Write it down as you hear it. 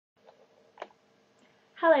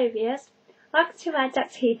Hello viewers, welcome to my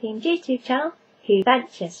Doctor Who themed YouTube channel, Who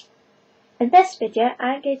Adventures. In this video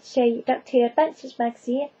I'm going to show you Doctor Who Adventures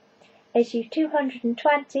magazine, issue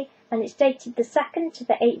 220, and it's dated the 2nd to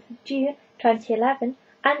the 8th of June 2011,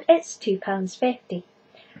 and it's £2.50.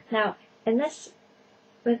 Now,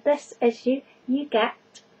 with this issue you get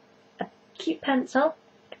a cute pencil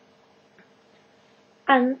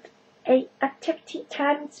and a activity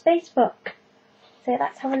time and space book. So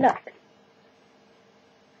let's have a look.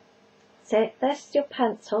 So this is your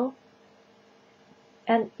pencil,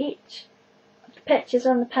 and each of the pictures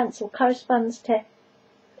on the pencil corresponds to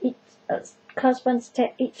each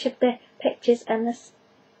of the pictures in this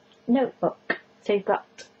notebook. So you've got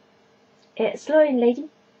Slowing Lady,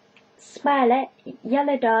 Smiler,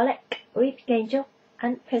 Yellow Dalek, Weeping Angel,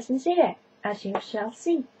 and Prison Zero, as you shall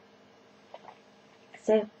see.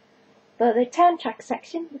 So for the time track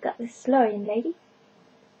section, we've got the Slowing Lady.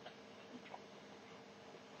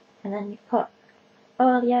 And then you put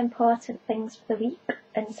all the important things for the week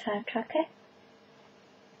in the time tracker.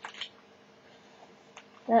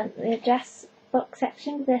 Then the address book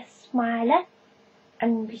section with the Smiler,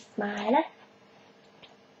 Angry Smiler.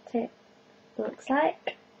 So it looks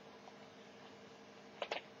like.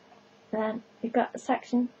 Then you've got a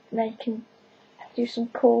section where you can do some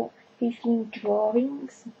cool themed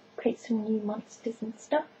drawings, create some new monsters and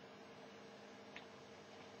stuff.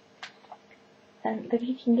 And the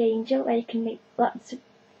Weeping Angel, where you can make lots of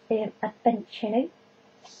adventure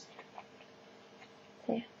notes.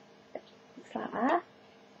 So, looks like that.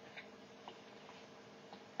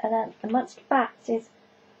 And then the Monster Facts is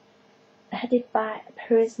headed by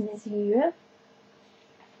Prisoner Zero.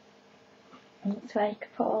 And that's where you can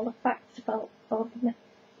put all the facts about all the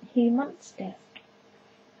Who monsters.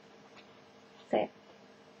 So,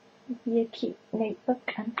 your cute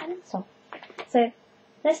notebook and pencil. So,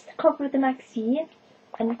 this is the cover of the magazine,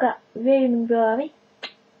 and you've got Room and Rory.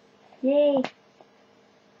 Yay!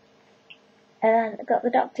 And then I've got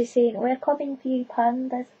the Doctor saying, "We're coming for you, Pan."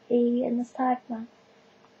 There's E in the Cyberman.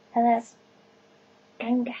 And there's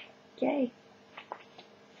Ganga. Yay!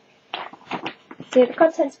 So the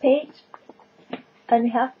contents page, and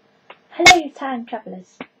we have, "Hello, time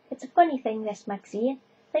travellers. It's a funny thing, this magazine.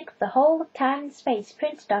 Think of the whole of time and space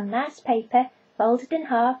printed on nice paper, folded in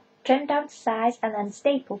half, trimmed down to size, and then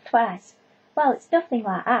stapled twice. Well, it's nothing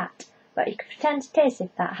like that, but you can pretend it is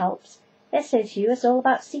if that helps. This issue is all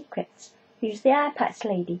about secrets. Who's the eye patch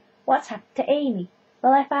lady? What's happened to Amy?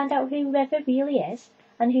 Will I find out who River really is?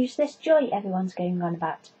 And who's this Joy everyone's going on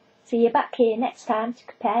about? See you back here next time to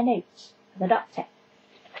compare notes for the Doctor."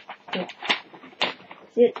 Yeah.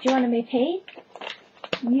 So, do you want to move here?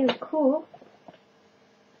 You cool.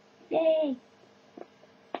 Yay!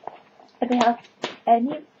 And we have a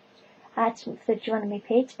new item for the Geronimo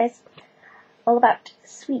page is all about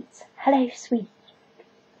sweets. Hello, sweet.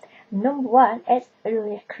 Number 1 is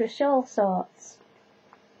licorice all sorts.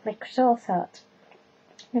 Licorice all sorts.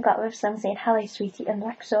 We've got with some saying hello, sweetie, and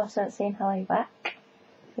licorice all sorts saying hello back.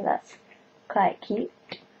 So that's quite cute.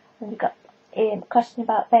 And we've got a question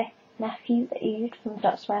about the nephew that you used from the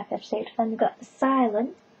Doctor's Wife episode. And we've got the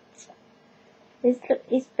silent. He's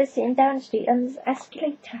sitting down the street on this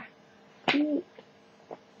escalator. Cute.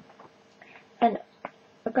 And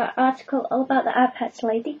I've got an article all about the eye patch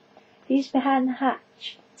lady. Who's behind the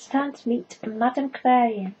hatch? It's time to meet Madame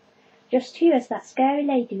Clarion. Just who is that scary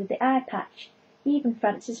lady with the eye patch? Even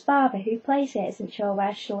Frances Barber, who plays it, isn't sure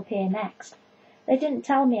where she'll appear next. They didn't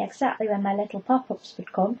tell me exactly when my little pop-ups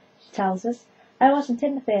would come, she tells us. I wasn't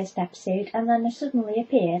in the first episode, and then I suddenly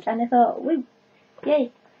appeared, and I thought, woo,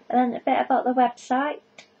 yay. And then a bit about the website,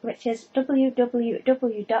 which is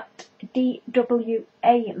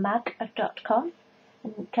www.dwamag.com,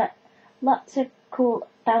 and you get lots of cool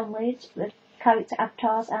downloads with character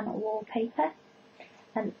avatars and wallpaper.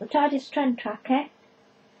 And the TARDIS trend tracker,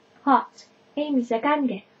 hot, Amy's a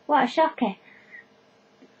ganger, what a shocker.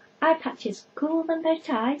 Eye patches cooler than bow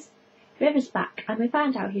ties. River's back, and we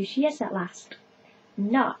find out who she is at last.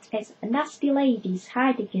 Not, it's nasty ladies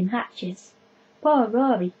hiding in hatches. Poor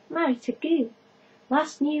Rory, married to Goo.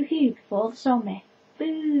 Last knew who before the summer.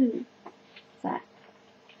 Boo! So,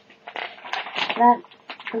 then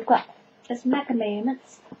we've got this mega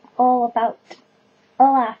moments all about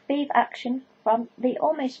all our favourite action from the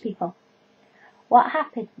Almost People. What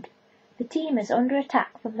happened? The team is under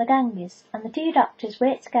attack from the Gangers, and the two Doctors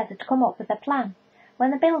work together to come up with a plan.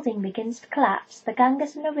 When the building begins to collapse, the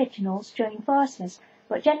Gangers and Originals join forces,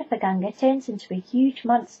 but Jennifer Ganger turns into a huge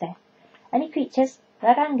monster. Any creatures,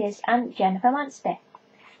 the Gangers and Jennifer Monster.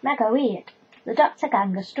 Mega weird. The Dr.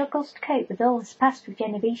 Ganger struggles to cope with all his past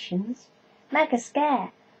regenerations. Mega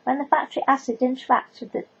scare. When the factory acid interacts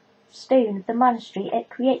with the stone of the monastery, it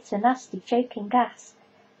creates a nasty choking gas.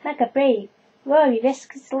 Mega brave, Rory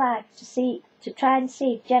risks his life to try and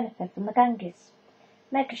save Jennifer from the Ganges.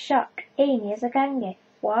 Mega shock, Amy is a Ganga.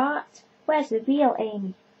 What? Where's the real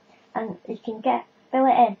Amy? And you can fill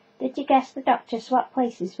it in. Did you guess the Doctor swapped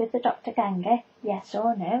places with the Dr. Ganga? Yes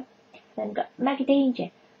or no? Then got mega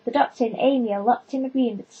danger. The Doctor and Amy are locked in a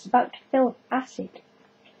room that's about to fill with acid.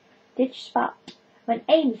 Did you spot? When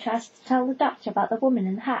Amy tries to tell the Doctor about the woman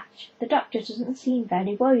in the hatch, the Doctor doesn't seem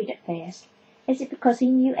very worried at first. Is it because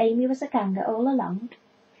he knew Amy was a Ganga all along?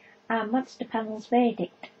 Our monster panel's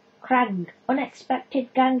verdict. Krang.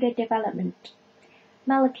 Unexpected Ganga development.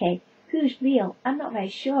 Malachi. Who's real? I'm not very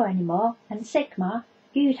sure anymore. And Sigma.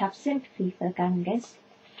 You'd have sympathy for the Gangas.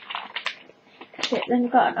 Then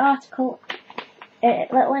we've got an article, a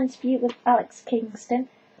little interview with Alex Kingston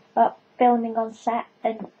about filming on set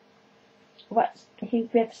and who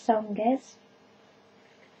Riv Song is,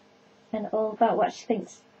 and all about what she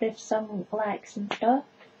thinks Riv Song likes and stuff.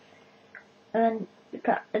 And then we've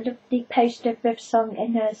got a lovely poster of Riv Song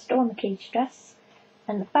in her Stormy Cage dress.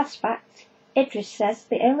 And the fast fact, Idris says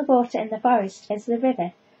the only water in the forest is the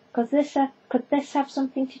river. Could this have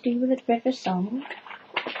something to do with the River Song?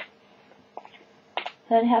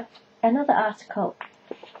 Then we have another article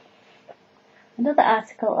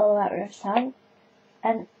all about River Song,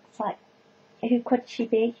 and it's like, who could she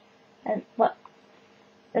be, and what?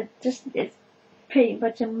 It's pretty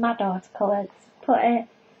much a mad article. It's put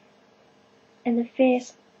in the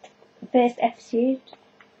first episode,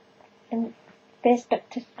 in first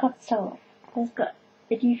Doctor Console. There's got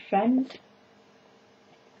a new friend.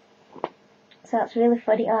 So that's a really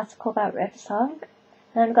funny article about River Song.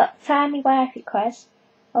 And then we've got Tiny Wifey quiz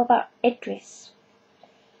all about Idris.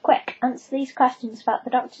 Quick, answer these questions about the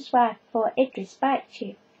Doctor's wife before Idris bites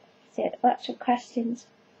you. So lots of questions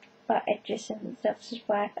about Idris and the Doctor's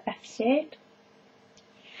wife episode.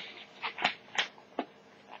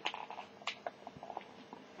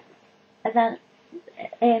 And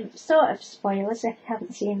then sort of spoilers if you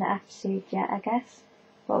haven't seen the episode yet, I guess.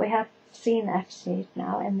 But we have seen the episode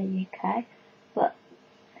now in the UK. But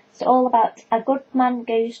it's all about A Good Man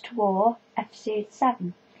Goes to War, episode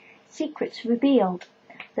 7. Secrets revealed.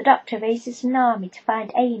 The Doctor raises an army to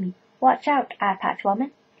find Amy. Watch out, Eye Patch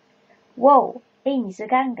Woman. Whoa, Amy's a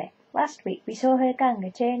Ganga. Last week we saw her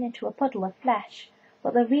Ganga turn into a puddle of flesh,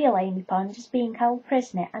 but the real Amy Pond is being held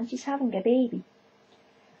prisoner and she's having a baby.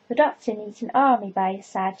 The Doctor needs an army by his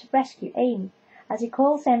side to rescue Amy. As he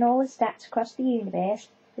calls in all his stats across the universe,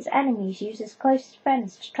 his enemies use his closest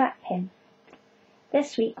friends to trap him.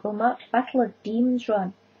 This week will mark the Battle of Demon's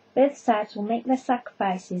Run. Both sides will make their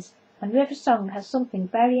sacrifices, and River Song has something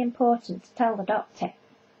very important to tell the Doctor.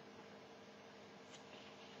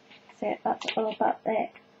 So that's all about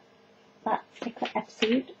that particular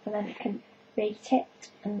episode, and then you can rate it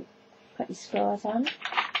and put your scores on.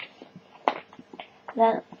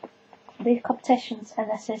 Then the competitions, and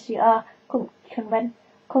this says you can win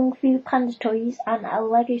Kung Fu Panda toys and a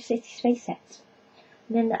Lego City space set.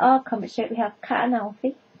 And in the R comic strip we have Cat and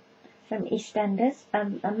Alfie from EastEnders,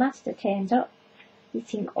 and a master turns up,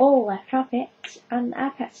 eating all their profits, and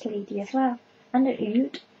Apex Lady as well, and an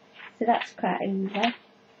Ood, so that's quite over.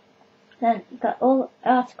 Then we've got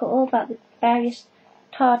article all about the various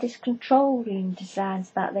TARDIS control room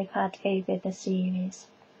designs that they've had over the series,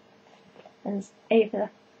 and over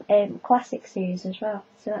the classic series as well,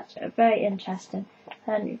 so that's very interesting.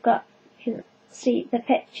 And you can see the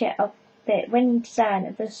picture of the winning design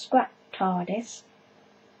of the Scrap TARDIS,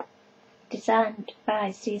 designed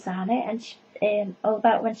by Susanna, and she, all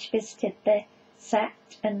about when she visited the set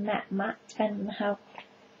and met Matt and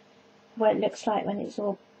what it looks like when it's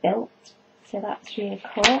all built. So that's really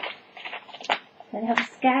cool. Then we have a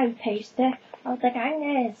scary poster of the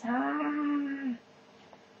Gangers.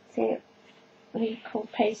 So really cool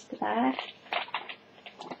poster there.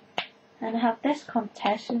 And I have this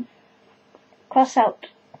competition. Cross out.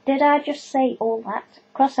 Did I just say all that?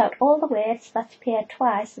 Cross out all the words that appeared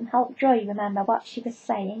twice and help Joy remember what she was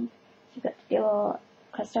saying. So you've got to do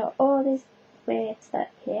cross out all these words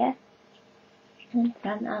that appear and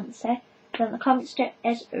then answer. Then the comment strip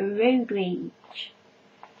is Road Rage.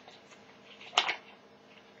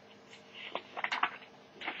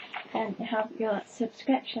 Then you have your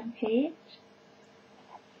subscription page.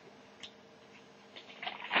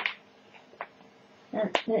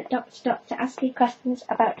 And the Doctor asks you questions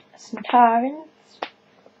about Centaurans,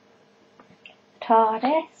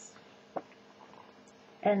 TARDIS,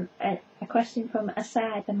 and a question from a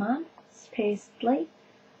Cyberman, supposedly,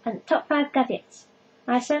 and top 5 gadgets.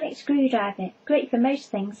 My sonic screwdriver, great for most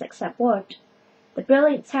things except wood. the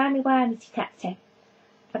brilliant timey-wimey detective.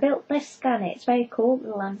 I built this scanner, it's very cool, the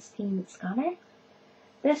Landstein scanner.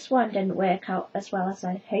 This one didn't work out as well as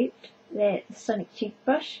I'd hoped, the sonic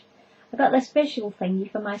toothbrush. I got this visual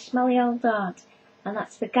thingy for my smelly old aunt, and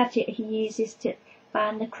that's the gadget he uses to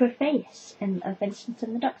find the crevasse in a Vincent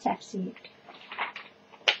and the Doctor episode.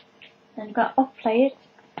 And got upload,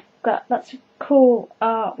 got lots of cool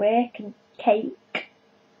artwork and cake,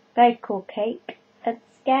 very cool cake, and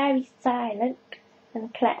Scary Silent,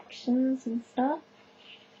 and collections and stuff.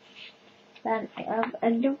 Then I have a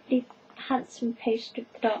lovely handsome poster of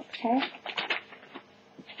the Doctor.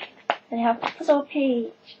 Then I have a puzzle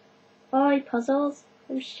page. Oh, puzzles.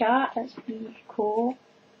 They're short, that's really cool.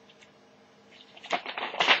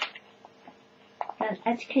 An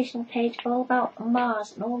educational page all about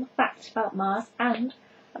Mars and all the facts about Mars and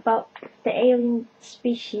about the alien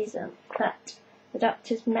species that the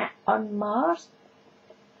Doctor's met on Mars.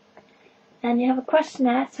 Then you have a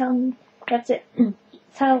questionnaire telling you have to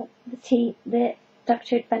tell the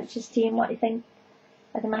Doctor Adventures team what you think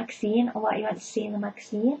of the magazine or what you want to see in the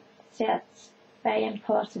magazine. So that's very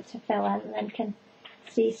important to fill in, and then you can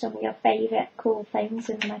see some of your favourite cool things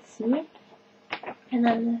in the magazine. And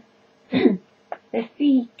then the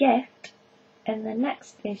free gift in the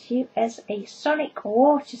next issue is a sonic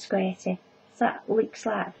water squirter. So that looks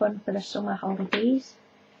like fun for the summer holidays.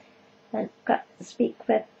 And got to speak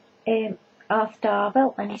with Arthur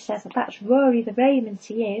Darvill, and he says that's Rory the Raven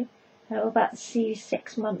to you, and all about the Series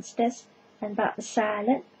 6 monsters and about the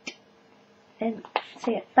Silent. And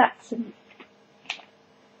so that's in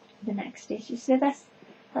the next issue. So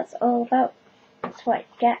that's all about, that's what you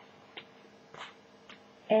get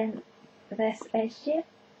in this issue.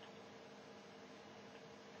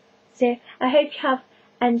 So I hope you have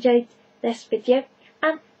enjoyed this video,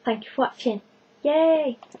 and thank you for watching.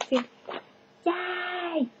 Yay!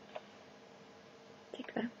 Yay!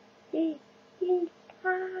 Take that. Yay! Yay!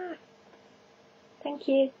 Ah! Thank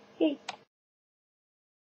you. Yay!